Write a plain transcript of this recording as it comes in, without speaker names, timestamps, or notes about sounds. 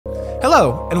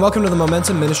Hello, and welcome to the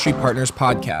Momentum Ministry Partners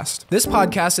podcast. This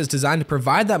podcast is designed to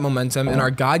provide that momentum in our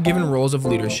God-given roles of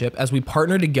leadership as we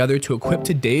partner together to equip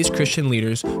today's Christian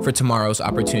leaders for tomorrow's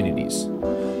opportunities.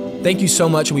 Thank you so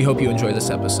much, and we hope you enjoy this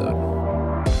episode.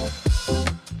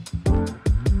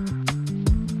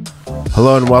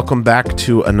 Hello, and welcome back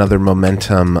to another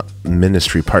Momentum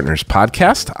Ministry Partners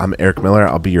podcast. I'm Eric Miller.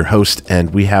 I'll be your host,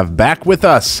 and we have back with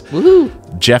us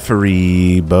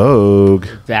Jeffrey Bogue.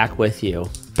 Back with you.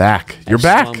 Back. You're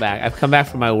back. I've come back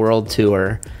from my world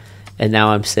tour, and now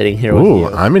I'm sitting here with you.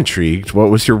 I'm intrigued. What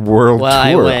was your world tour?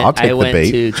 I'll take the bait. I went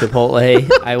to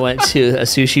Chipotle. I went to a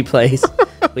sushi place.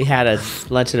 We had a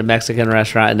lunch at a Mexican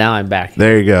restaurant, and now I'm back.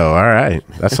 There you go. All right.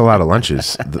 That's a lot of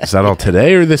lunches. Is that all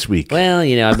today or this week? Well,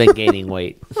 you know, I've been gaining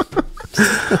weight.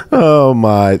 Oh,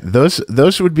 my.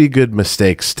 Those would be good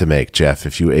mistakes to make, Jeff,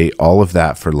 if you ate all of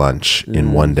that for lunch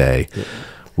in one day. Yeah.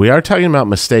 We are talking about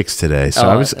mistakes today, so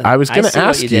I was going to ask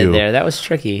what you did there. That was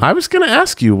tricky. I was going to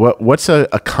ask you what's a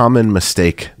common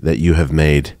mistake that you have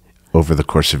made over the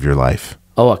course of your life?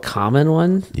 Oh, a common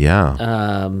one? Yeah.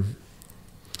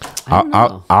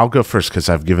 I'll go first because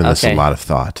I've given this a lot of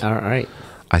thought. All right.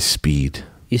 I speed.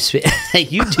 You speed.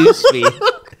 You do speed.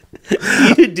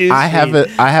 You do. I have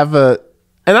a.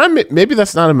 And maybe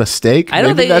that's not a mistake. I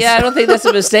don't think that's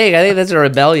a mistake. I think that's a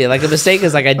rebellion. Like a mistake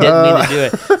is like I didn't mean to do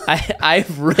it.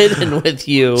 I've ridden with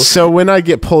you. So when I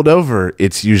get pulled over,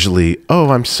 it's usually, "Oh,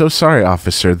 I'm so sorry,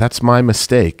 officer. That's my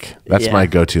mistake." That's my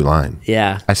go-to line.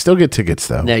 Yeah. I still get tickets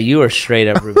though. No, you are straight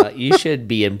up rebellion. You should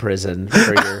be in prison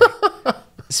for your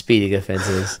speeding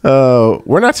offenses. Oh,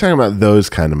 we're not talking about those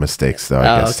kind of mistakes though.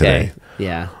 I guess today.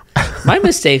 Yeah. My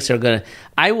mistakes are gonna.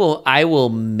 I will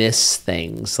miss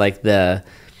things like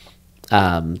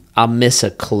I'll miss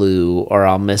a clue or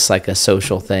I'll miss like a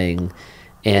social thing,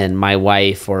 and my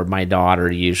wife or my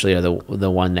daughter usually are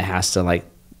the one that has to like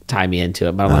tie me into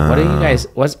it. But I'm like, what are you guys?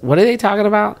 What are they talking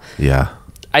about? Yeah.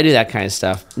 I do that kind of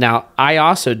stuff. Now I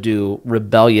also do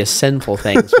rebellious, sinful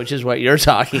things, which is what you're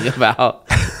talking about.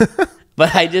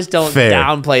 But I just don't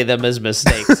downplay them as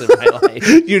mistakes in my life.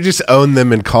 You just own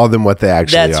them and call them what they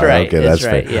actually are. That's right. Okay, that's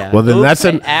right. fair. Yeah. Well, then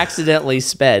I accidentally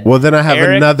sped. Well, then I have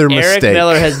another mistake. Eric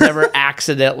Miller has never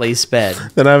accidentally sped.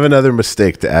 Then I have another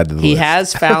mistake to add to the list. He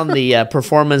has found the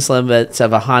performance limits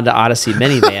of a Honda Odyssey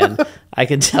minivan. I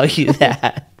can tell you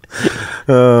that.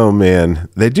 Oh, man.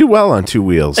 They do well on two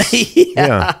wheels.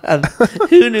 Yeah.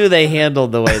 Who knew they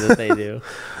handled the way that they do?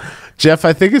 Jeff,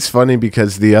 I think it's funny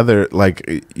because the other,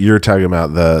 like you're talking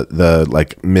about the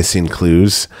like missing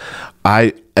clues.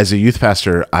 As a youth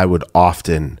pastor, I would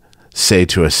often say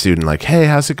to a student like, "Hey,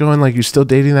 how's it going? Like, you still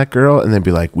dating that girl?" And they'd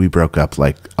be like, "We broke up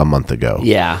like a month ago."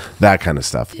 Yeah. That kind of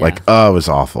stuff. Yeah. Like, "Oh, it was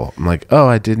awful." I'm like, "Oh,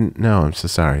 I didn't know. I'm so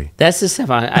sorry." That's the stuff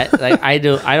I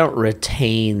don't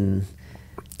retain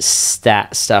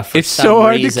stat stuff for it's some so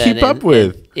hard reason. to keep up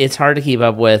with. It's hard to keep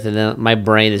up with, and then my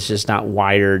brain is just not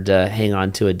wired to hang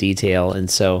on to a detail, and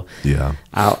so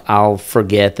I'll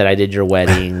forget that I did your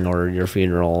wedding or your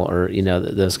funeral or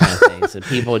those kind of things, and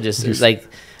people just like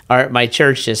my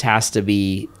church just has to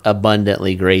be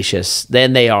abundantly gracious.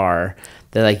 Then they're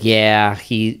like, yeah,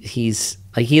 he's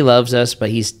like he loves us,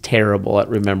 but he's terrible at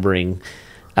remembering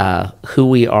who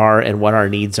we are and what our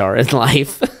needs are in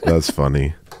life. That's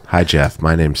funny. Hi, Jeff.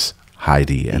 My name's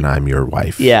Heidi, and I'm your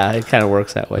wife. Yeah, it kind of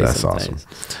works that way. That's sometimes.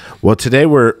 Awesome. Well, today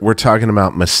we're talking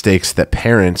about mistakes that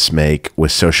parents make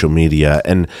with social media,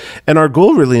 and our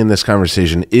goal really in this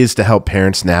conversation is to help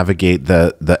parents navigate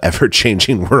the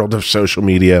ever-changing world of social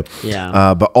media.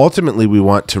 Yeah. But ultimately, we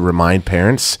want to remind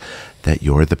parents that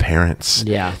you're the parents.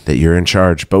 Yeah. That you're in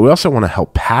charge. But we also want to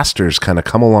help pastors kind of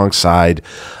come alongside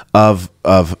of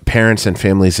parents and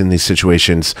families in these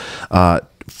situations.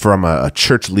 From a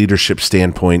church leadership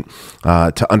standpoint,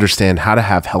 to understand how to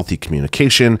have healthy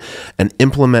communication and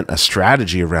implement a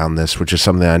strategy around this, which is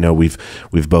something I know we've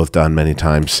both done many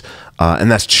times,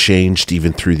 and that's changed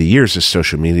even through the years as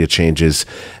social media changes,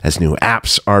 as new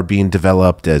apps are being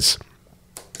developed, as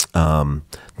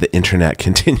the internet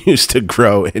continues to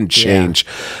grow and change.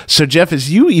 Yeah. So, Jeff,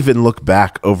 as you even look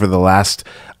back over the last,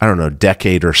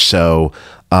 decade or so,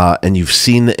 and you've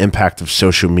seen the impact of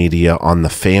social media on the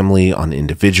family, on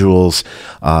individuals,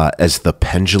 as the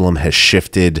pendulum has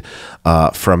shifted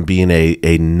from being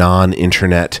a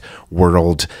non-internet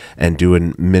world and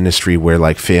doing ministry where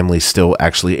like families still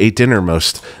actually ate dinner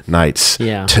most nights,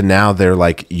 to now they're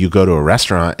like, you go to a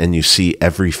restaurant and you see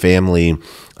every family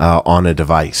on a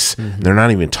device. Mm-hmm. They're not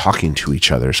even talking to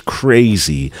each other. It's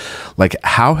crazy. Like,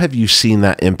 how have you seen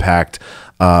that impact?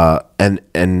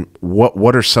 And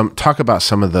what are talk about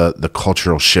some of the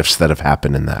cultural shifts that have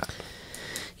happened in that?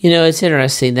 It's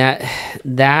interesting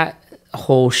that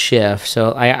whole shift.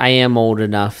 So I am old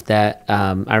enough that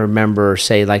I remember,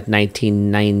 say, like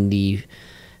 1990,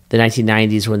 the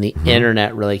 1990s when the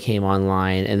internet really came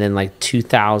online, and then like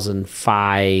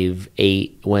 2005,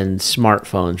 8 when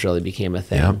smartphones really became a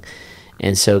thing. Yeah.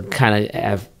 And so kind of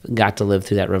have got to live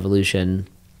through that revolution.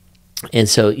 And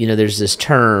so, you know, there's this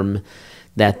term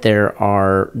that there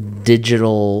are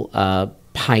digital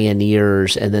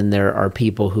pioneers, and then there are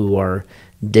people who are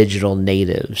digital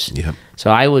natives. Yep.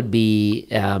 So I would be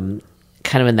kind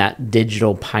of in that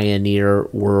digital pioneer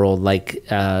world, like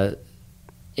have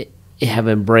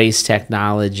embraced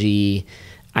technology.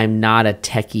 I'm not a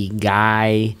techie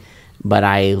guy, but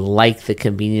I like the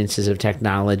conveniences of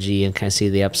technology and kind of see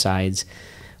the upsides.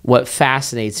 What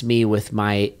fascinates me with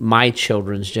my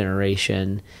children's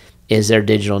generation is they're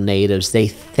digital natives. They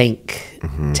think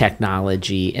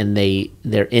technology, and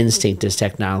their instinct is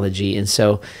technology. And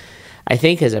so I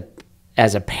think as a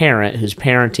parent who's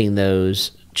parenting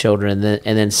those children,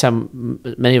 and then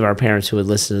many of our parents who would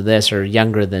listen to this are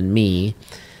younger than me,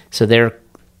 so they're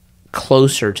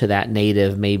closer to that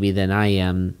native maybe than I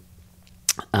am.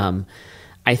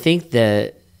 I think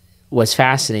that what's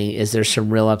fascinating is there's some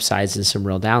real upsides and some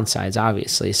real downsides,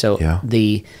 obviously. So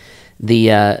the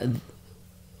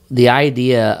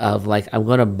idea of like, I'm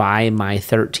going to buy my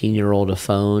 13-year-old a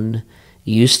phone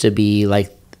used to be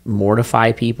like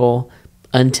mortify people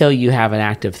until you have an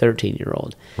active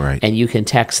 13-year-old. Right. And you can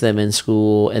text them in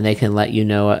school, and they can let you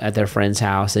know at their friend's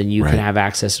house, and you can have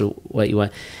access to what you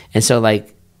want. And so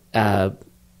like,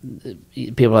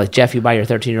 people are like, Jeff, you buy your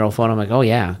 13-year-old phone? I'm like, oh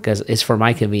yeah, because it's for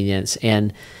my convenience,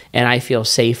 and I feel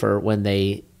safer when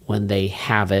they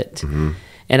have it. Mm-hmm.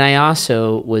 And I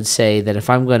also would say that if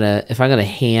I'm gonna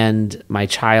hand my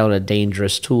child a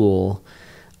dangerous tool,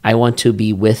 I want to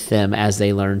be with them as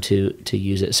they learn to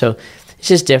use it. So it's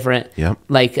just different. Yep.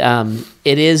 Like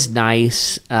it is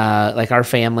nice. Like our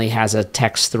family has a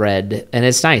text thread, and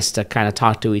it's nice to kind of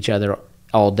talk to each other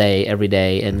all day, every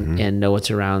day, and know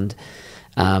what's around.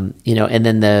 You know, and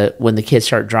then when the kids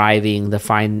start driving,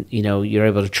 you're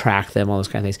able to track them, all those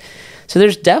kind of things. So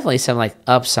there's definitely some like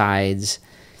upsides,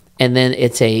 and then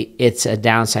it's a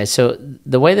downside. So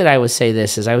the way that I would say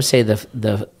this is, I would say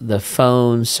the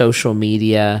phone, social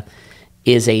media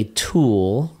is a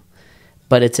tool,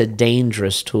 but it's a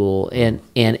dangerous tool, and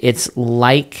it's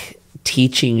like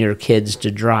teaching your kids to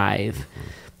drive.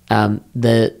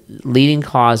 The leading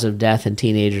cause of death in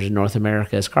teenagers in North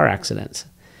America is car accidents.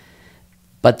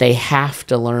 But they have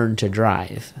to learn to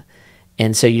drive.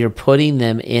 And so you're putting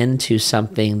them into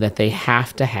something that they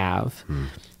have to have,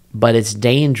 but it's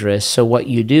dangerous. So what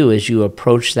you do is you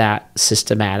approach that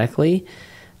systematically.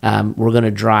 We're going to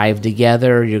drive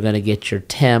together. You're going to get your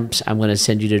temps. I'm going to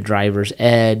send you to driver's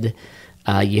ed.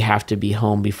 You have to be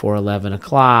home before 11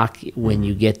 o'clock when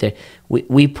you get there.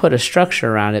 We put a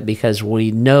structure around it because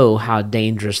we know how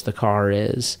dangerous the car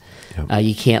is. Yep.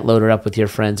 You can't load it up with your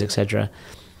friends, etc.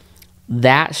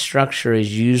 That structure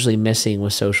is usually missing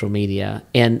with social media.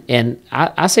 And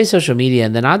I say social media,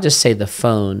 and then I'll just say the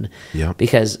phone. Yep.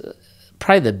 Because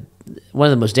probably one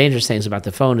of the most dangerous things about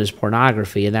the phone is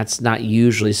pornography, and that's not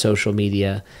usually social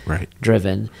media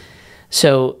driven.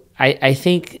 So I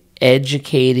think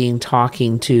educating,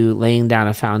 talking to, laying down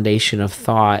a foundation of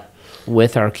thought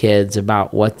with our kids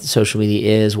about what social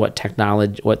media is, what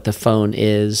technology, what the phone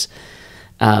is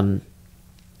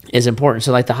important.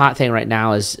 So like the hot thing right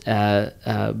now is,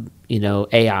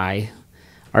 AI,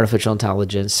 artificial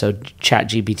intelligence. So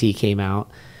ChatGPT came out.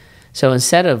 So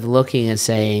instead of looking and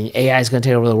saying AI is going to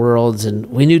take over the world, and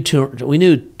we knew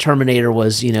Terminator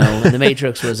was, and the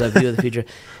Matrix was a view of the future,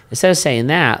 instead of saying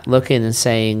that, looking and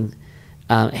saying,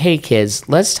 hey kids,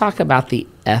 let's talk about the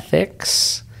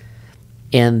ethics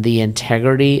and the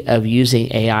integrity of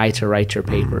using AI to write your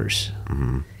papers.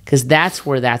 Because that's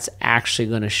where that's actually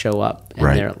going to show up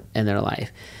in their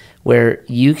life, where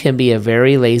you can be a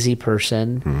very lazy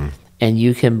person and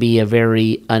you can be a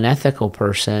very unethical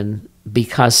person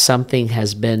because something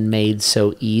has been made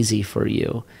so easy for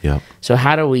you. Yeah. So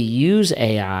how do we use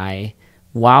AI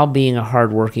while being a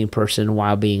hardworking person,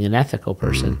 while being an ethical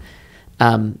person?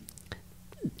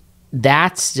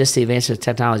 That's just the advancement of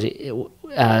technology.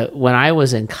 When I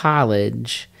was in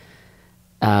college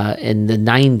in the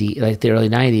 90s, like the early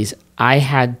 90s, I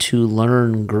had to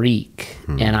learn Greek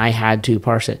and I had to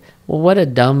parse it. Well, what a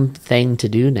dumb thing to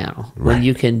do now when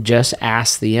you can just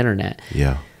ask the internet.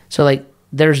 Yeah. So like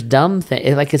there's dumb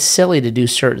things, like it's silly to do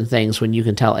certain things when you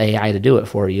can tell AI to do it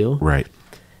for you. Right.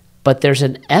 But there's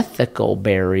an ethical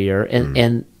barrier,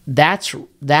 and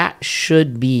that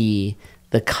should be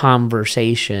the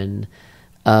conversation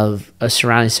of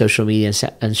surrounding social media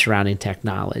and surrounding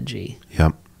technology.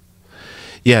 Yep.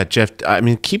 Yeah, Jeff, I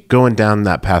mean, keep going down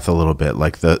that path a little bit.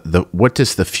 Like what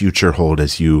does the future hold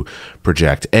as you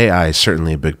project? AI is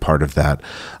certainly a big part of that.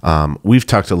 We've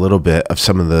talked a little bit of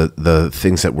some of the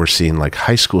things that we're seeing, like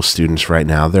high school students right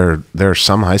now. There are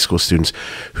some high school students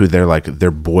who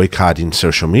they're boycotting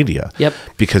social media. Yep.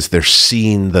 Because they're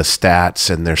seeing the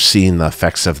stats and they're seeing the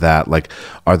effects of that. Like,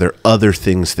 are there other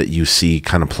things that you see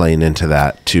kind of playing into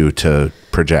that to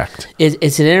project?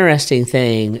 It's an interesting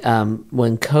thing.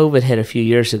 When COVID hit a few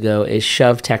years ago, it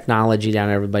shoved technology down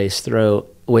everybody's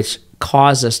throat, which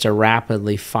caused us to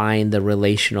rapidly find the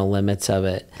relational limits of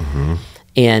it. Mm-hmm.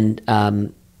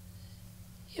 And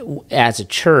as a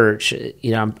church,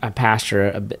 I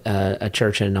pastor a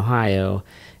church in Ohio.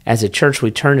 As a church,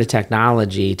 we turned to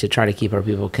technology to try to keep our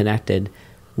people connected,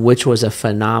 which was a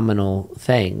phenomenal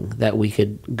thing, that we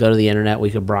could go to the internet, we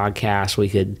could broadcast, we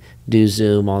could do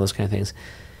Zoom, all those kind of things.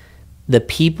 The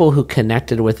people who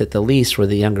connected with it the least were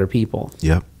the younger people.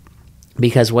 Yep.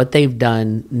 Because what they've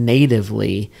done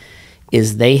natively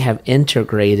is they have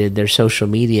integrated their social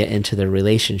media into their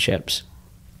relationships.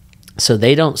 So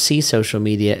they don't see social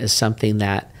media as something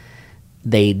that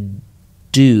they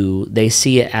do. They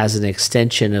see it as an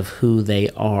extension of who they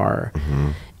are.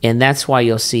 Mm-hmm. And that's why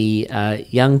you'll see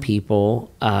young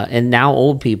people, and now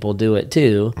old people do it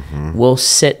too, mm-hmm. will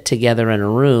sit together in a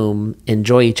room,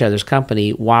 enjoy each other's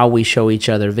company while we show each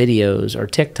other videos or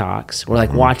TikToks. We're like,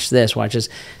 mm-hmm. watch this,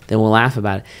 then we'll laugh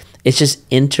about it. It's just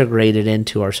integrated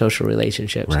into our social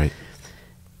relationships. Right.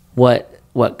 What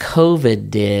COVID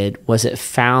did was it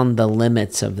found the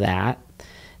limits of that.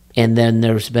 And then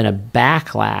there's been a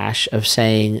backlash of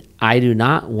saying, I do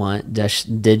not want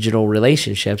just digital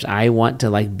relationships. I want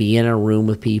to be in a room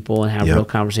with people and have real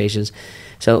conversations.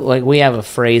 So we have a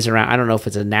phrase around, I don't know if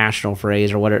it's a national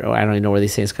phrase or I don't even know where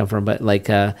these things come from, but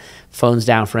phones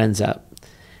down, friends up.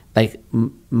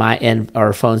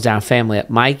 Or phones down, family up.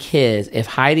 My kids, if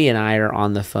Heidi and I are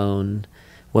on the phone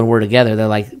when we're together, they're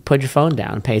like, put your phone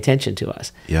down and pay attention to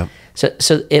us. Yep.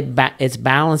 So it's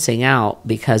balancing out,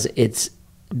 because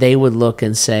they would look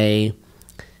and say,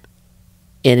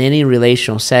 in any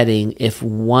relational setting, if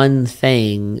one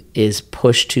thing is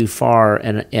pushed too far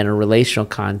in a relational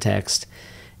context,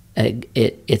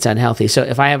 it's unhealthy. So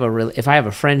if I have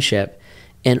a friendship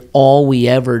and all we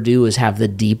ever do is have the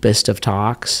deepest of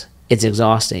talks, it's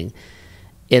exhausting.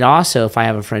 It also, if I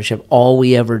have a friendship, all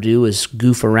we ever do is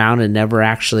goof around and never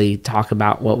actually talk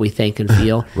about what we think and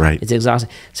feel. Right. It's exhausting.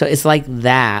 So it's like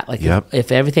that.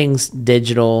 If everything's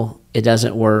digital, it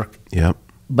doesn't work. Yep.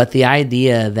 But the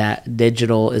idea that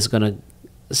digital is going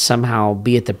to somehow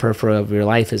be at the periphery of your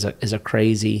life is a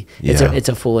crazy. Yeah. It's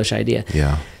a foolish idea.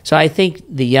 Yeah. So I think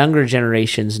the younger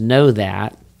generations know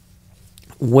that.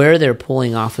 Where they're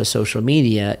pulling off of social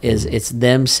media is it's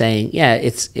them saying,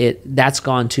 that's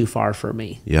gone too far for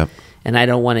me. Yep. And I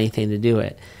don't want anything to do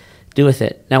with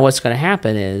it. Now what's going to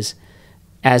happen is,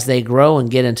 as they grow and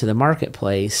get into the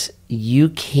marketplace, you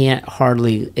can't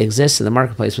hardly exist in the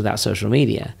marketplace without social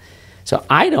media. So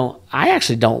I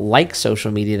actually don't like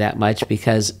social media that much,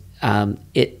 because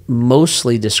it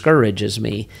mostly discourages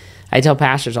me. I tell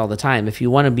pastors all the time, if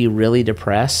you want to be really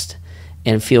depressed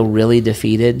and feel really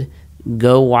defeated,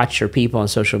 go watch your people on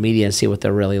social media and see what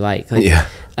they're really like.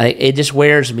 It just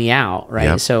wears me out, right?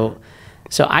 Yep.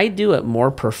 So I do it more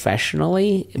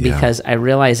professionally, because I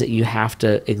realize that you have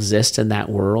to exist in that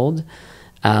world.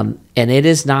 And it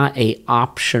is not a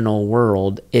optional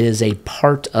world. It is a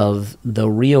part of the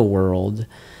real world.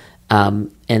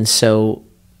 And so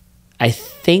I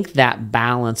think that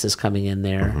balance is coming in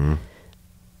there. Mm-hmm.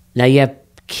 Now you have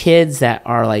kids that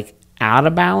are out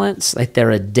of balance,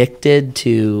 they're addicted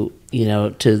to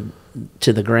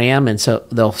the gram, and so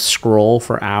they'll scroll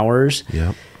for hours.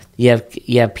 Yep.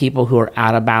 You have people who are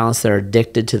out of balance, they're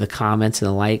addicted to the comments and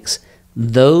the likes.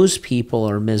 Those people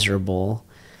are miserable.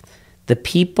 The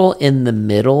people in the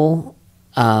middle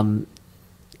can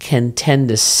tend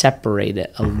to separate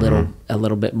it a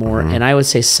little bit more, and I would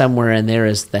say somewhere in there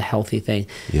is the healthy thing.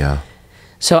 Yeah.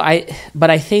 But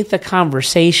I think the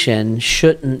conversation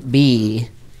shouldn't be,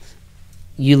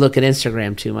 you look at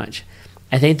Instagram too much.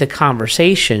 I think the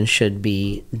conversation should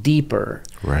be deeper.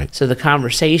 Right. So the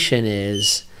conversation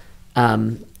is,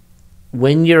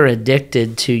 when you're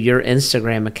addicted to your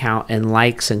Instagram account and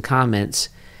likes and comments,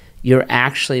 you're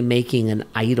actually making an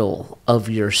idol of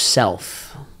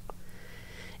yourself.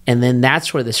 And then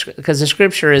that's where because the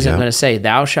scripture isn't going to say,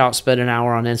 thou shalt spend an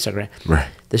hour on Instagram. Right.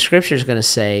 The scripture is going to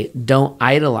say, don't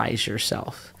idolize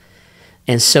yourself.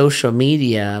 And social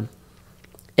media,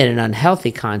 in an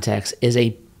unhealthy context, is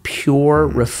a pure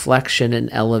reflection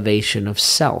and elevation of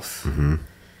self. Mm-hmm.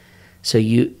 So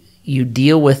you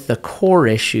deal with the core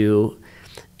issue,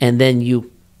 and then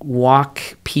you walk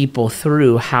people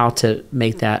through how to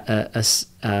make that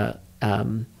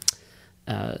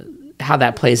how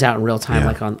that plays out in real time,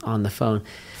 like on the phone.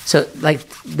 So like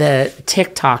the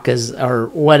TikTok or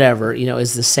whatever,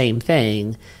 is the same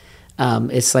thing.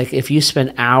 It's like if you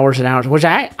spend hours and hours, which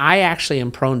I actually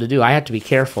am prone to do. I have to be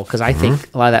careful because I think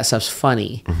a lot of that stuff's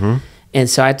funny. And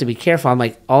so I have to be careful. I'm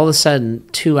like, all of a sudden,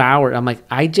 2 hours, I'm like,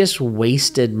 I just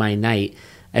wasted my night.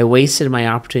 I wasted my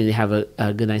opportunity to have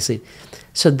a good night's sleep.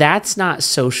 So that's not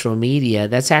social media.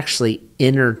 That's actually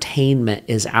entertainment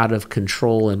is out of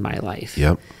control in my life.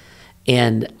 Yep.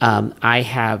 And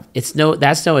that's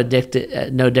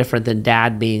no different than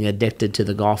dad being addicted to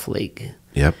the golf league.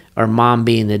 Yep. Or mom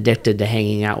being addicted to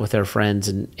hanging out with her friends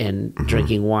and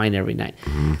drinking wine every night.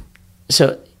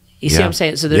 So you see what I'm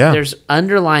saying? So there's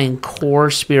underlying core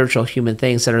spiritual human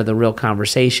things that are the real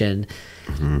conversation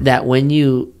that when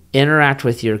you interact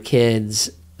with your kids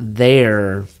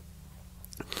there,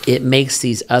 it makes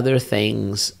these other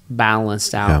things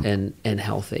balanced out and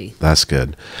healthy. That's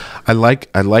good. I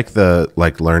like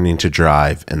the learning to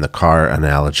drive and the car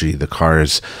analogy. The car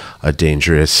is a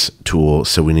dangerous tool,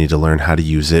 so we need to learn how to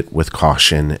use it with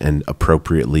caution and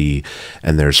appropriately.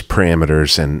 And there's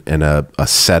parameters and a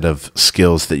set of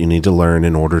skills that you need to learn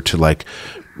in order to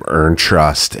earn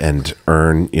trust and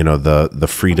earn the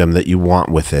freedom that you want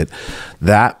with it.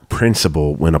 That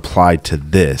principle, when applied to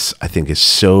this, I think is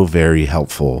so very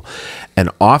helpful. And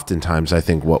oftentimes I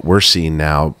think what we're seeing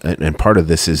now, and part of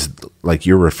this is like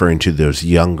you're referring to those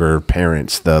younger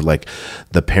parents,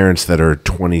 the parents that are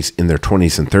in their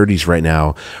 20s and 30s right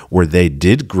now, where they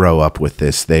did grow up with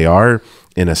this. They are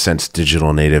in a sense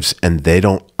digital natives, and they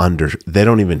don't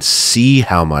even see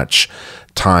how much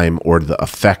time or the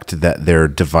effect that their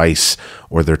device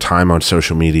or their time on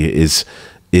social media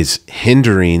is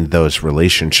hindering those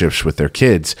relationships with their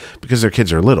kids because their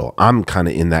kids are little. I'm kind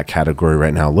of in that category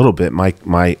right now a little bit.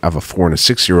 I have a 4 and a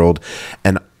 6-year-old,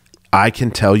 and I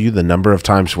can tell you the number of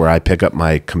times where I pick up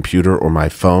my computer or my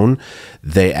phone,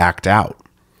 they act out.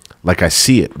 Like I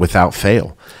see it without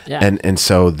fail. Yeah. And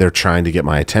so they're trying to get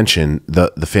my attention. The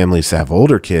families that have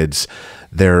older kids,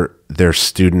 their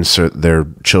students or their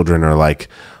children are like,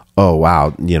 oh,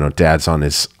 wow, dad's on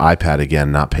his iPad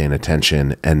again, not paying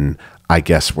attention. And I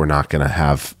guess we're not going to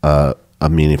have a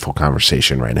meaningful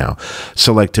conversation right now.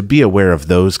 So to be aware of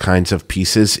those kinds of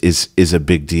pieces is a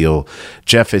big deal.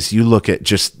 Jeff, as you look at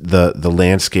just the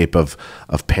landscape of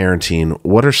parenting,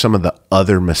 what are some of the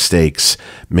other mistakes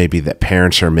maybe that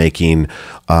parents are making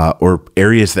or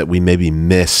areas that we maybe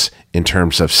miss in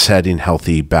terms of setting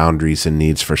healthy boundaries and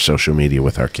needs for social media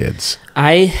with our kids?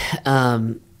 I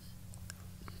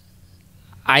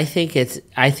think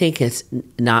it's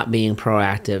not being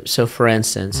proactive. So for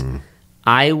instance,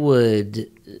 I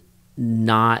would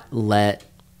not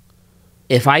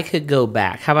if I could go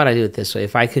back, how about I do it this way?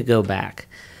 If I could go back,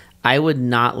 I would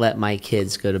not let my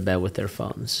kids go to bed with their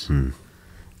phones.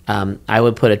 I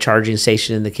would put a charging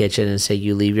station in the kitchen and say,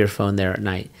 you leave your phone there at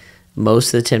night.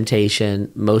 Most of the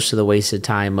temptation, most of the wasted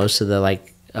time, most of the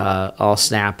I'll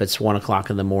snap, it's 1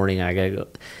 o'clock in the morning, I gotta go,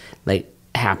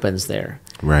 happens there.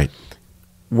 Right.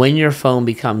 When your phone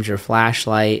becomes your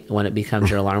flashlight, when it becomes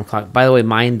your alarm clock. By the way,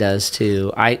 mine does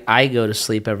too. I go to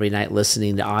sleep every night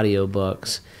listening to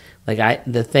audiobooks.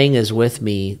 The thing is with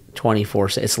me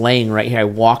 24/7. It's laying right here. I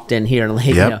walked in here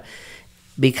and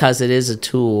because it is a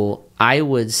tool. I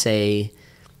would say,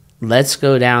 let's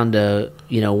go down to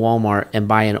Walmart and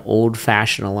buy an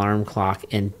old-fashioned alarm clock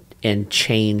and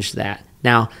change that.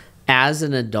 Now, as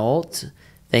an adult,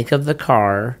 think of the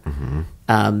car.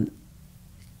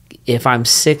 If I'm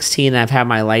 16 and I've had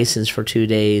my license for 2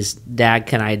 days, Dad,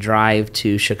 can I drive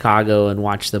to Chicago and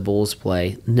watch the Bulls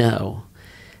play? No.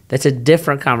 That's a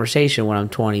different conversation when I'm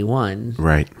 21.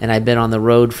 Right. And I've been on the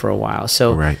road for a while.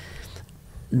 So right.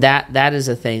 that is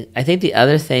a thing. I think the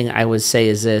other thing I would say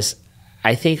is this.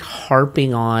 I think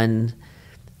harping on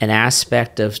an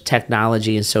aspect of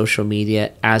technology and social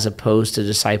media as opposed to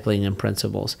discipling and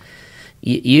principles.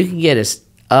 You can get as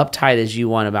uptight as you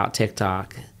want about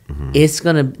TikTok.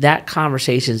 That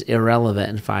conversation's irrelevant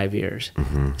in 5 years.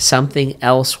 Something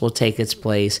else will take its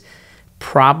place,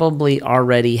 probably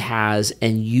already has,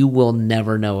 and you will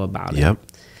never know about it.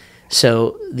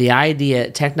 So the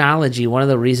idea, technology, one of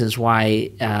the reasons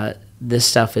why this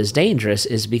stuff is dangerous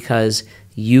is because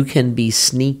you can be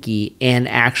sneaky and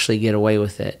actually get away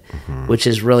with it, which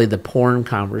is really the porn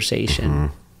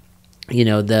conversation.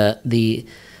 When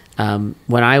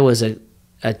I was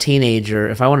a teenager,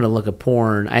 if I wanted to look at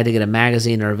porn, I had to get a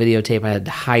magazine or a videotape. I had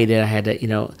to hide it. I had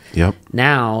to,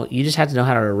 Now you just have to know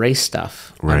how to erase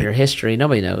stuff on your history.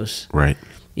 Nobody knows. Right.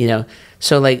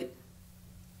 So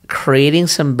creating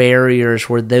some barriers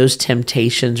where those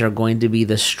temptations are going to be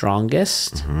the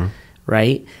strongest,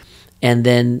 right? And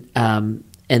then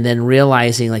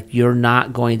realizing like you're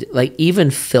not going to, like, even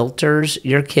filters,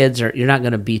 you're not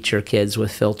going to beat your kids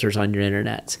with filters on your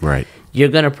internet. Right. You're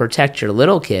going to protect your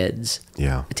little kids.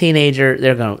 Yeah. A teenager,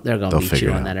 they're going to beat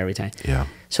you on that every time. Yeah.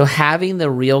 So having the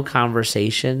real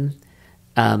conversation,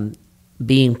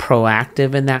 being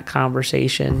proactive in that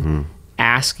conversation,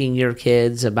 asking your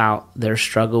kids about their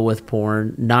struggle with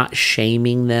porn, not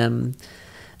shaming them,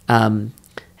 I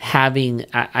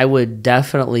would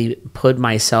definitely put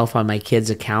myself on my kids'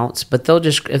 accounts, but they'll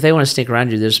just, if they want to stick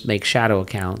around you, they'll just make shadow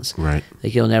accounts. Right.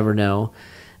 Like, you'll never know.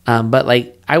 But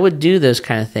like, I would do those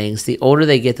kind of things. The older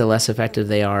they get, the less effective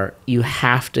they are. You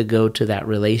have to go to that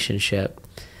relationship,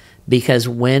 because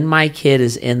when my kid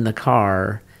is in the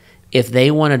car, if they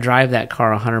want to drive that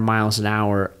car 100 miles an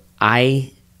hour,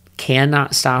 I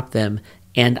cannot stop them,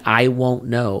 and I won't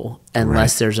know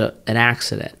unless there's an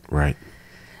accident. Right.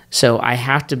 So I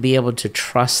have to be able to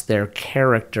trust their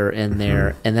character in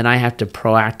there, and then I have to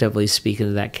proactively speak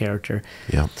into that character.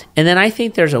 Yeah. And then I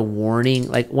think there's a warning.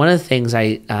 Like, one of the things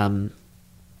I've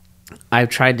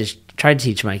tried to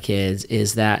teach my kids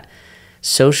is that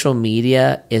social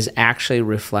media is actually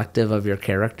reflective of your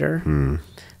character.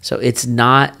 So it's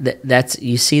not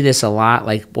you see this a lot.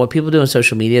 Like, what people do on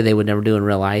social media, they would never do in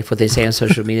real life. What they say on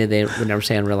social media, they would never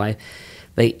say in real life.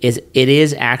 Like, it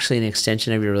is actually an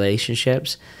extension of your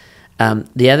relationships.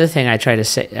 The other thing I try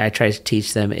to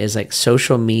teach them is, like,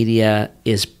 social media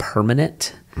is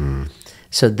permanent.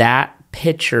 So that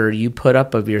picture you put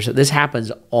up of yourself, this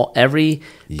happens every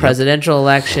presidential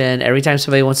election, every time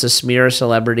somebody wants to smear a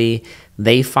celebrity,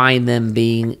 they find them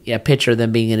being a picture of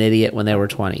them being an idiot when they were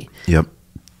 20. Yep.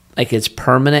 Like, it's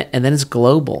permanent, and then it's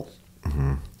global.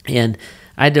 And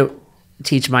I had to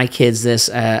teach my kids this.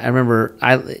 I remember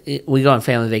we go on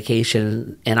family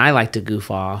vacation, and I like to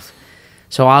goof off.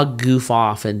 So I'll goof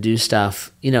off and do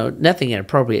stuff, nothing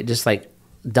inappropriate, just like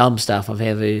dumb stuff on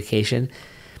family vacation.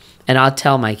 And I'll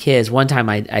tell my kids, one time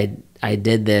I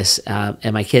did this,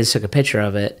 and my kids took a picture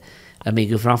of it, of me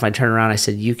goofing off. I turned around, I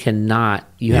said, you have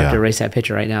to erase that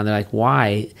picture right now. And they're like,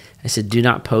 why? I said, do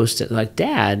not post it. They're like,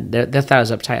 Dad, they thought I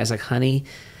was uptight. I was like, honey,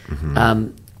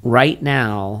 right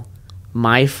now,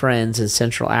 my friends in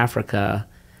Central Africa,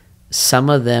 some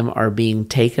of them are being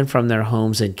taken from their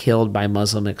homes and killed by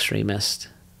Muslim extremists.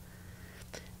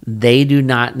 They do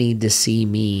not need to see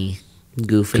me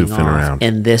goofing off around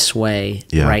in this way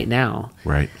right now.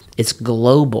 Right. It's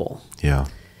global. Yeah.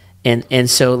 And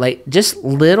so, like, just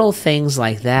little things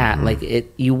like that,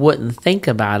 like, you wouldn't think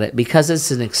about it because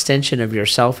it's an extension of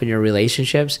yourself and your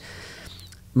relationships.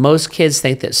 Most kids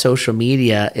think that social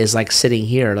media is like sitting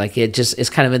here, like it's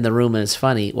kind of in the room and it's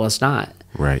funny. Well, it's not.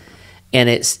 Right.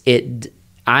 And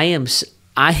I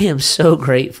am so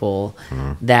grateful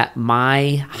that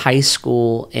my high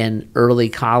school and early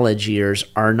college years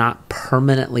are not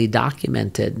permanently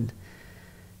documented,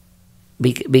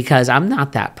 because I'm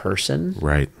not that person.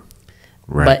 Right.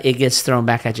 But it gets thrown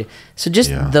back at you. So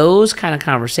just those kind of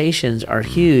conversations are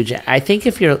huge. I think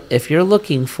if you're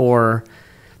looking for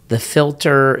the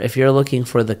filter, if you're looking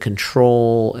for the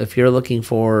control, if you're looking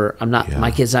for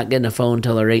my kid's not getting a phone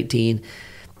until they're 18.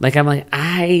 Like, I'm like,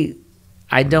 I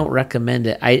don't recommend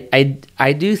it.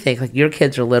 I do think, like, your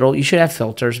kids are little, you should have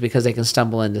filters because they can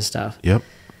stumble into stuff. Yep.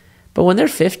 But when they're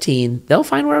 15, they'll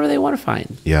find wherever they want to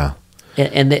find. Yeah.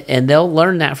 And they'll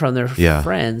learn that from their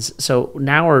friends. So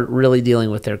now we're really dealing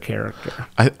with their character.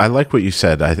 I like what you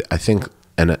said. I think,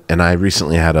 and I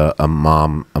recently had a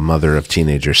mother of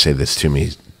teenagers say this to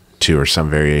me too, or some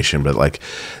variation, but, like,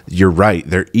 you're right.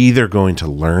 They're either going to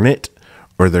learn it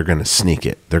or they're going to sneak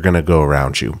it. They're going to go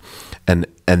around you. And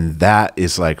that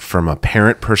is, like, from a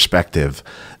parent perspective,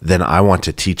 then I want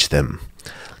to teach them,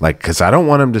 like, because I don't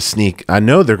want them to sneak. I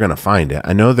know they're going to find it.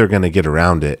 I know they're going to get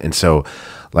around it. And so,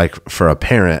 like, for a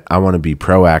parent, I want to be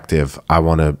proactive. I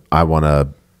want to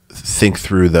think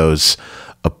through those.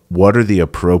 What are the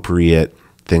appropriate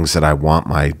things that I want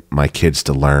my kids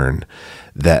to learn,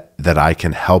 that I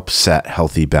can help set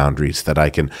healthy boundaries, that I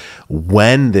can,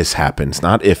 when this happens,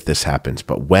 not if this happens,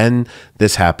 but when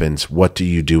this happens, what do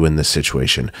you do in this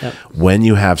situation? Yep. When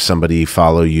you have somebody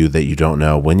follow you that you don't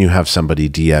know, when you have somebody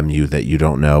DM you that you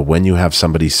don't know, when you have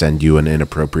somebody send you an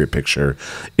inappropriate picture,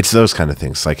 it's those kind of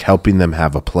things, like helping them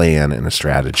have a plan and a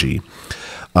strategy.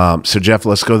 So Jeff,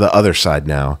 let's go the other side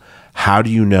now. How do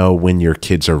you know when your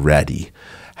kids are ready?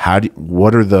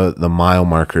 What are the mile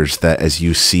markers that, as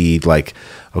you see, like,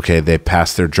 okay, they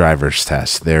passed their driver's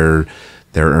test, they're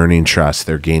earning trust,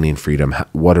 they're gaining freedom.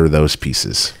 What are those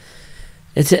pieces?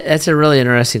 That's a really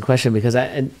interesting question, because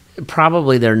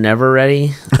probably they're never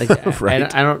ready. Like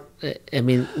Right. I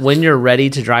mean, when you're ready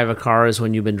to drive a car is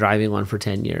when you've been driving one for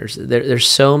 10 years. There's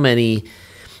so many.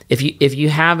 If you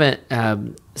haven't,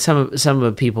 some of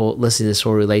the people listening to this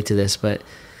will relate to this, but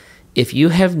if you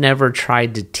have never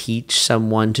tried to teach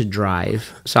someone to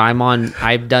drive, so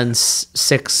I've done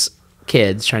 6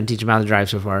 kids trying to teach them how to drive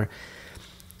so far.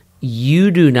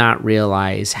 You do not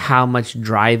realize how much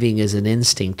driving is an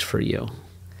instinct for you.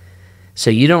 So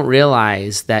you don't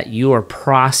realize that you are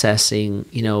processing,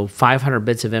 500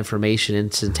 bits of information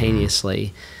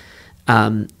instantaneously,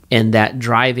 and that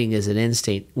driving is an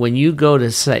instinct. When you go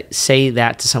to say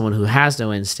that to someone who has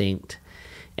no instinct,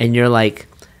 and you're like,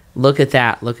 look at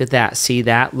that, see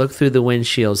that, look through the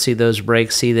windshield, see those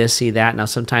brakes, see this, see that. Now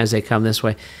sometimes they come this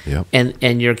way, Yep.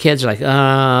 and your kids are like,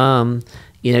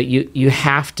 you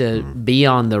have to be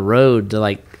on the road to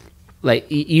like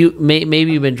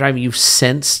maybe you've been driving, you've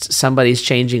sensed somebody's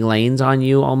changing lanes on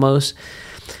you almost,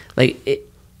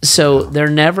 so they're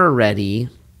never ready.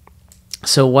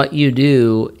 So what you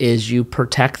do is you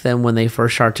protect them when they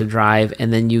first start to drive,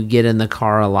 and then you get in the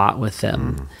car a lot with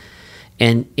them,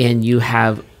 and you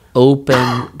have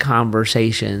open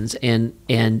conversations, and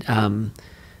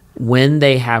when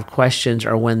they have questions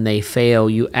or when they fail,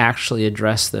 you actually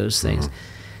address those things.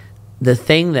 The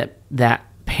thing that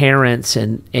parents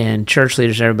and church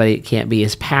leaders, everybody can't be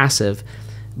is passive,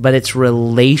 but it's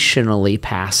relationally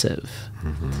passive.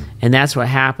 And that's what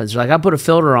happens. Like, I put a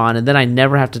filter on and then I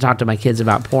never have to talk to my kids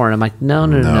about porn. I'm like,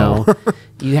 no.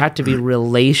 You have to be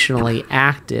relationally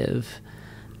active.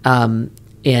 And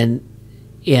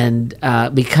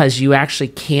because you actually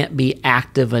can't be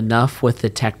active enough with the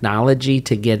technology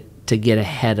to get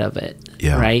ahead of it.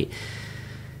 Yeah. Right?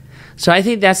 So I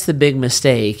think that's the big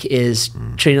mistake, is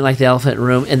treating it like the elephant in the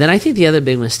room. And then I think the other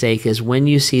big mistake is when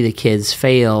you see the kids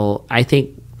fail, I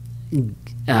think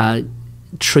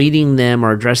treating them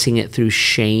or addressing it through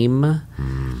shame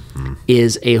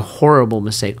is a horrible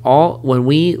mistake. When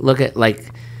we look at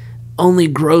like only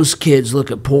gross kids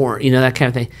look at porn, that kind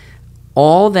of thing,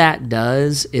 all that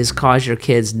does is cause your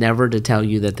kids never to tell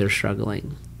you that they're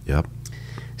struggling. Yep.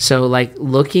 So like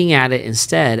looking at it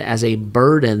instead as a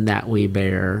burden that we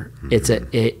bear, it's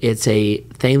a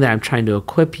thing that I'm trying to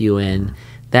equip you in,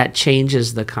 that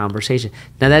changes the conversation.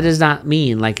 Now that does not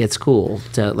mean like it's cool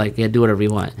to like do whatever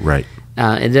you want. Right.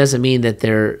 It doesn't mean that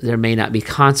there may not be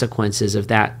consequences if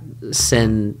that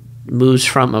sin moves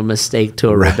from a mistake to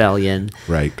a rebellion.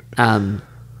 Right.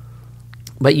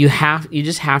 But you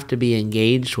just have to be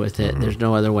engaged with it. There's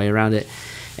no other way around it.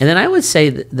 And then I would say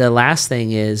the last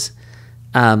thing is,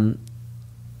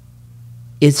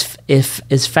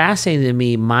 it's fascinating to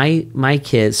me. My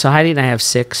kids. So Heidi and I have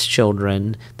 6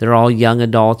 children. They're all young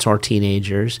adults or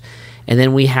teenagers, and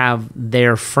then we have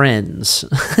their friends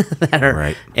that are.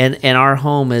 Right. And our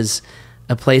home is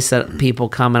a place that people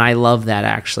come, and I love that.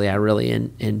 Actually, I really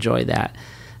enjoy that.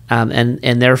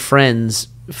 And their friends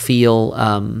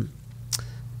feel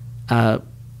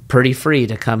pretty free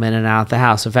to come in and out of the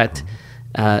house. In fact,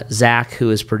 Zach, who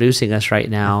is producing us right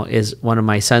now, is one of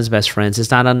my son's best friends.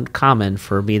 It's not uncommon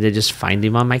for me to just find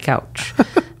him on my couch,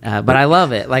 but I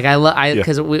love it. Like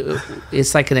because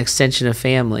it's like an extension of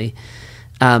family.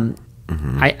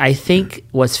 I think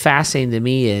what's fascinating to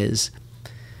me is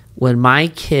when my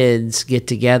kids get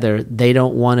together, they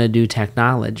don't want to do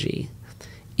technology.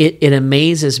 It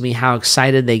amazes me how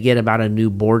excited they get about a new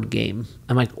board game.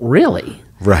 I'm like, really?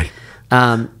 Right.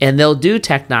 And they'll do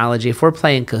technology. If we're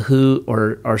playing Kahoot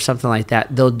or something like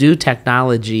that, they'll do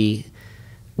technology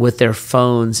with their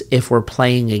phones if we're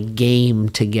playing a game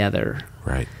together.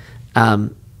 Right.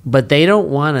 But they don't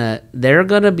want to. They're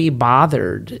going to be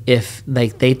bothered if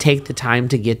like they take the time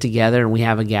to get together and we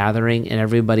have a gathering and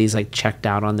everybody's like checked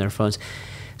out on their phones.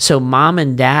 So mom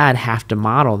and dad have to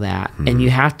model that, and you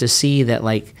have to see that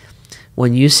like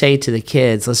when you say to the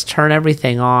kids, let's turn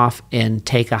everything off and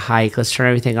take a hike, let's turn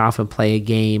everything off and play a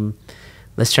game,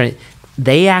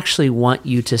 they actually want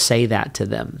you to say that to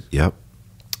them. Yep.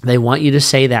 They want you to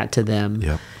say that to them.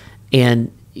 Yep.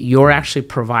 And you're actually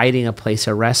providing a place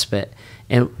of respite.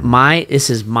 And this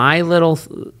is my little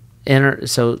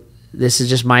so this is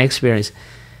just my experience.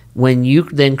 When you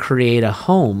then create a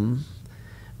home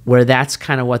where that's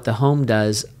kind of what the home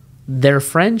does, their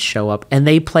friends show up and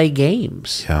they play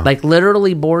games, like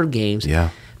literally board games.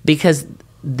 Yeah. Because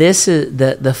this is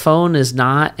the phone is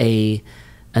not a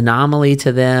anomaly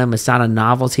to them. It's not a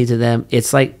novelty to them.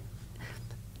 It's like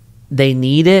they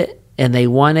need it and they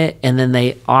want it, and then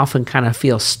they often kind of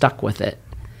feel stuck with it.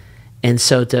 And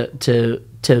so to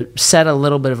to set a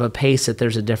little bit of a pace that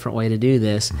there's a different way to do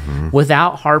this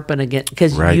without harping again,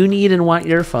 because you need and want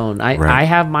your phone. I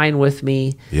have mine with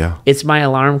me. Yeah. It's my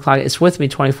alarm clock. It's with me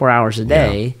 24 hours a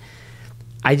day. Yeah.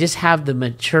 I just have the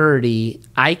maturity.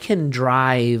 I can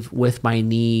drive with my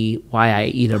knee while I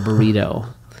eat a burrito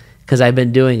because I've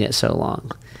been doing it so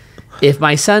long. If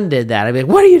my son did that, I'd be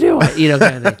like, what are you doing?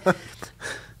 Kind of thing.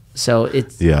 So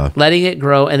it's letting it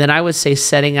grow. And then I would say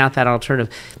setting out that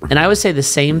alternative. And I would say the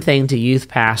same thing to youth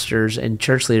pastors and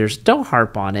church leaders. Don't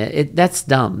harp on it. That's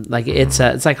dumb. Like it's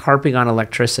like harping on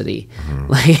electricity.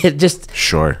 Like it just,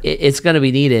 it's going to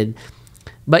be needed.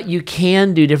 But you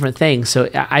can do different things. So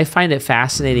I find it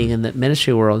fascinating in the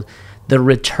ministry world, the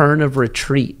return of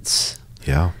retreats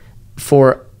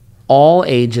for all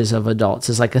ages of adults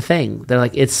is like a thing. They're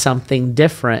like, it's something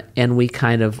different, and we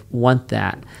kind of want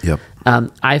that. Yep.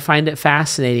 I find it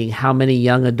fascinating how many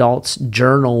young adults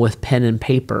journal with pen and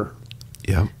paper.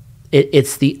 Yep.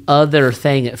 It's the other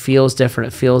thing. It feels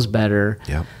different. It feels better.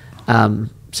 Yep.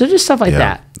 So just stuff like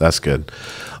that. That's good.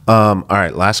 All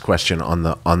right, last question on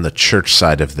the church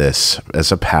side of this.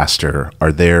 As a pastor,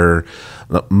 are there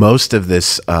most of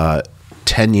this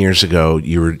 10 years ago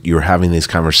you were having these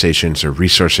conversations or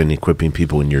resourcing and equipping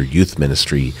people in your youth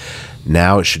ministry?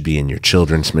 Now it should be in your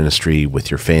children's ministry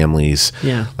with your families.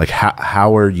 Yeah. Like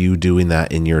how are you doing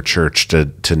that in your church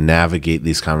to navigate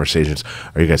these conversations?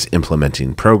 Are you guys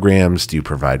implementing programs? Do you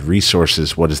provide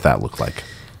resources? What does that look like?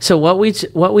 So what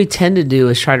we tend to do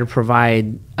is try to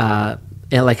provide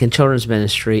like in children's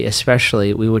ministry,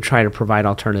 especially, we would try to provide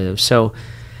alternatives. So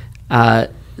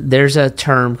there's a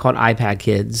term called iPad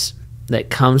kids that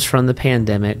comes from the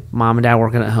pandemic. Mom and dad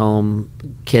working at home,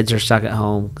 kids are stuck at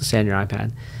home, stay on your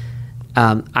iPad.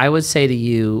 I would say to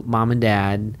you, mom and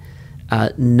dad,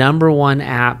 number one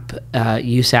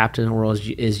use app in the world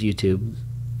is YouTube.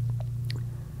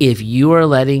 If you are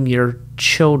letting your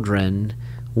children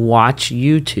watch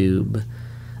YouTube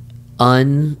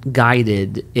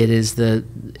unguided, it is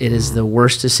the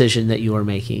worst decision that you are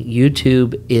making.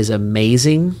 YouTube is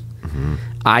amazing.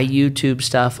 I YouTube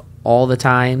stuff all the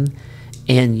time,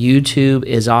 and YouTube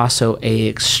is also a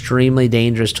extremely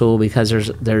dangerous tool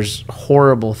because there's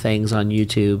horrible things on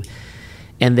YouTube,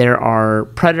 and there are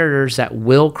predators that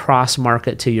will cross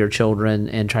market to your children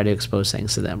and try to expose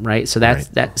things to them, right? So that's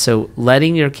that. So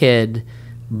letting your kid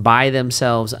by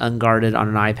themselves unguarded on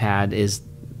an iPad is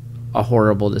a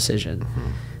horrible decision.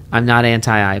 I'm not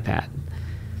anti-iPad.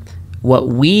 What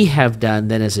we have done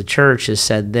then as a church is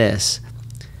said this: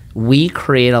 we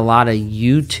create a lot of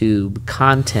YouTube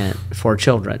content for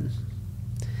children.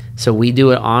 So we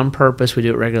do it on purpose, we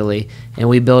do it regularly, and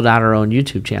we build out our own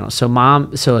YouTube channel.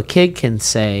 So a kid can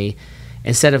say,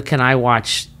 instead of can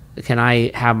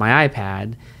I have my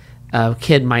iPad, a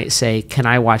kid might say, can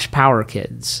I watch Power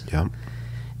Kids? Yeah.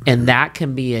 And that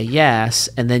can be a yes,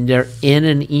 and then they're in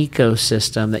an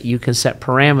ecosystem that you can set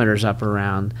parameters up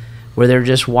around where they're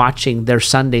just watching their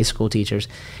Sunday school teachers.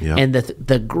 Yep. And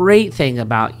the great thing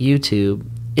about YouTube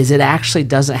is it actually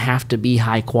doesn't have to be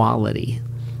high quality.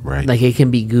 Right. Like it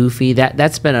can be goofy.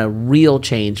 That's been a real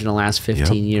change in the last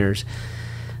 15 years.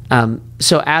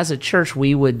 So as a church,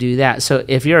 we would do that. So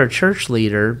if you're a church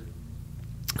leader,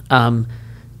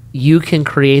 you can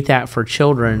create that for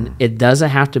children. It doesn't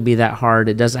have to be that hard.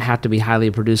 It doesn't have to be highly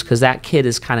produced because that kid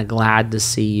is kind of glad to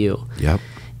see you. Yep.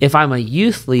 If I'm a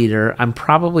youth leader, I'm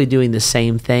probably doing the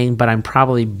same thing, but I'm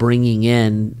probably bringing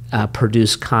in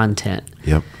produced content.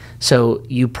 Yep. So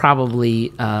you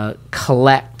probably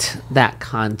collect that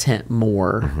content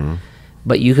more,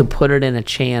 but you can put it in a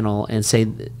channel and say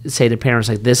to parents,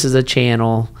 like, this is a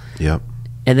channel. Yep.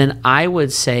 And then I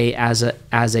would say as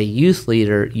a youth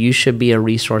leader, you should be a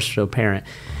resource to a parent.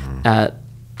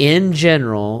 In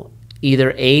general,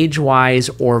 either age-wise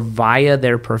or via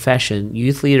their profession,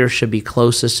 youth leaders should be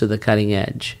closest to the cutting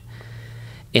edge.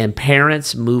 And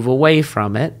parents move away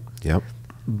from it. Yep.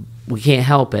 We can't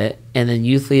help it. And then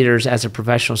youth leaders as a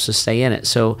professional should stay in it.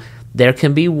 So there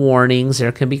can be warnings,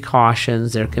 there can be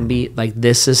cautions, there can be like,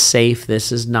 this is safe,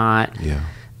 this is not. Yeah.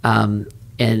 And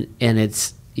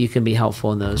it's, you can be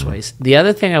helpful in those ways. The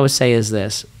other thing I would say is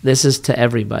this is to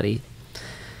everybody.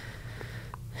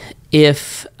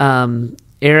 If,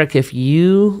 Eric, if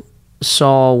you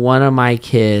saw one of my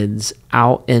kids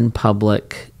out in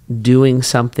public doing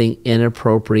something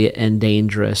inappropriate and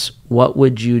dangerous, what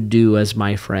would you do as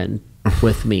my friend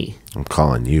with me? I'm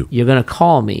calling you. You're going to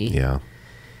call me. Yeah.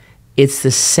 It's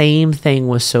the same thing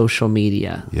with social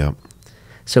media. Yep.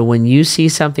 So when you see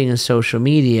something in social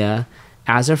media,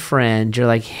 as a friend, you're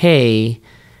like, hey,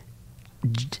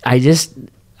 I'm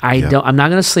not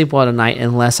going to sleep well tonight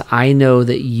unless I know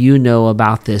that you know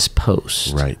about this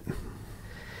post. Right.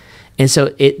 And so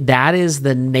that is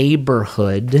the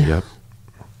neighborhood. Yep.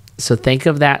 So think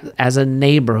of that as a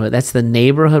neighborhood. That's the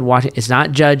neighborhood watching. It's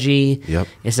not judgy. Yep.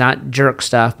 It's not jerk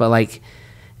stuff, but like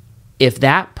if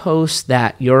that post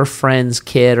that your friend's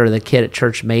kid or the kid at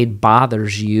church made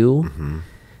bothers you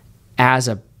as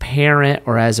a parent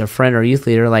or as a friend or youth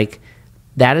leader, like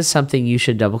that is something you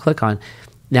should double click on.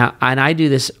 Now, and I do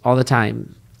this all the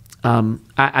time.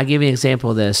 I give you an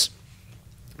example of this.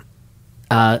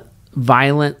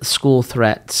 Violent school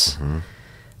threats.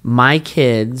 My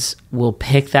kids will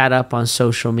pick that up on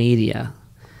social media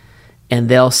and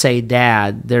they'll say,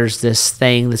 Dad, there's this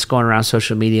thing that's going around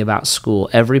social media about school.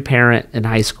 Every parent in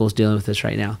high school is dealing with this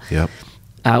right now. Yep.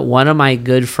 One of my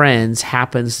good friends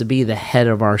happens to be the head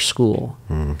of our school.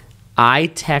 I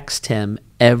text him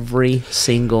every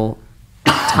single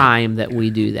time that we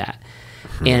do that.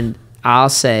 And I'll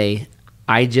say,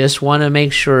 I just want to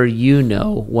make sure you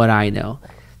know what I know.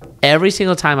 Every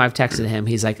single time I've texted him,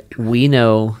 he's like, we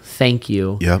know, thank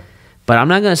you. Yep. But I'm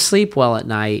not going to sleep well at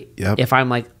night if I'm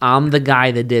like, I'm the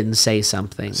guy that didn't say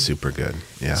something. Super good.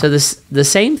 Yeah. So the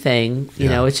same thing, you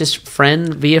know, it's just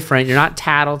friend via friend. You're not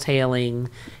tattletaling.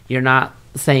 You're not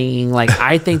saying like,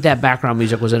 I think that background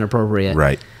music was inappropriate.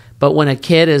 Right. But when a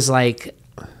kid is like,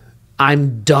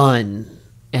 I'm done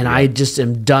and I just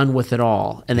am done with it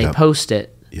all, and they post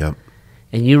it, and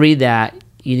you read that,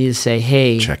 you need to say,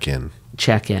 hey, check in.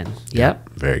 Yep.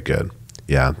 Very good.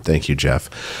 Yeah. Thank you,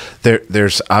 Jeff.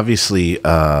 There's obviously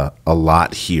a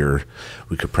lot here.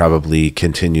 We could probably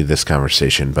continue this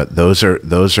conversation, but those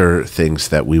are things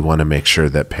that we want to make sure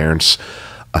that parents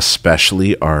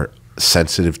especially are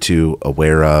sensitive to,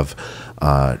 aware of.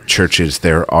 Churches,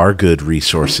 there are good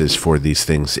resources for these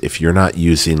things. If you're not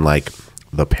using like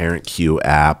the ParentQ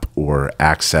app or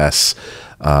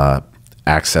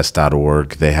access.org,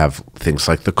 they have things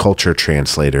like the Culture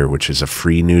Translator, which is a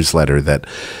free newsletter that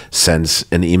sends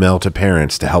an email to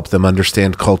parents to help them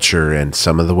understand culture and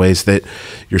some of the ways that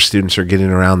your students are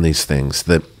getting around these things.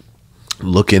 That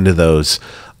look into those.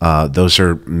 Those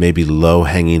are maybe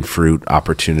low-hanging fruit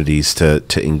opportunities to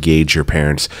engage your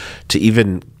parents, to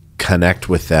even connect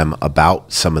with them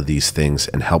about some of these things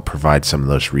and help provide some of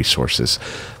those resources.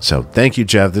 So thank you,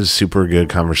 Jeff. This is a super good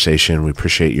conversation. We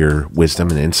appreciate your wisdom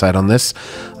and insight on this.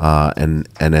 And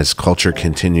as culture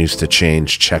continues to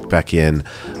change, check back in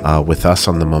with us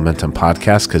on the Momentum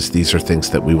Podcast, because these are things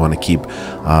that we want to keep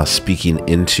speaking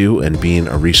into and being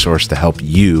a resource to help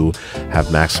you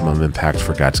have maximum impact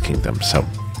for God's kingdom. So,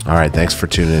 all right, thanks for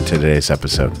tuning into today's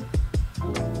episode.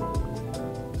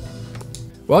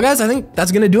 Well, guys, I think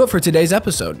that's going to do it for today's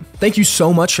episode. Thank you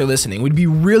so much for listening. We'd be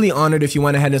really honored if you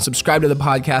went ahead and subscribed to the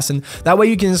podcast, and that way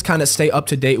you can just kind of stay up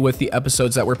to date with the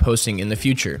episodes that we're posting in the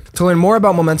future. To learn more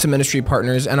about Momentum Ministry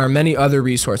Partners and our many other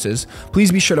resources, please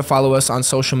be sure to follow us on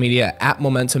social media at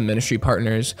Momentum Ministry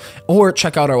Partners, or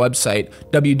check out our website,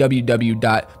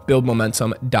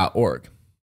 www.buildmomentum.org.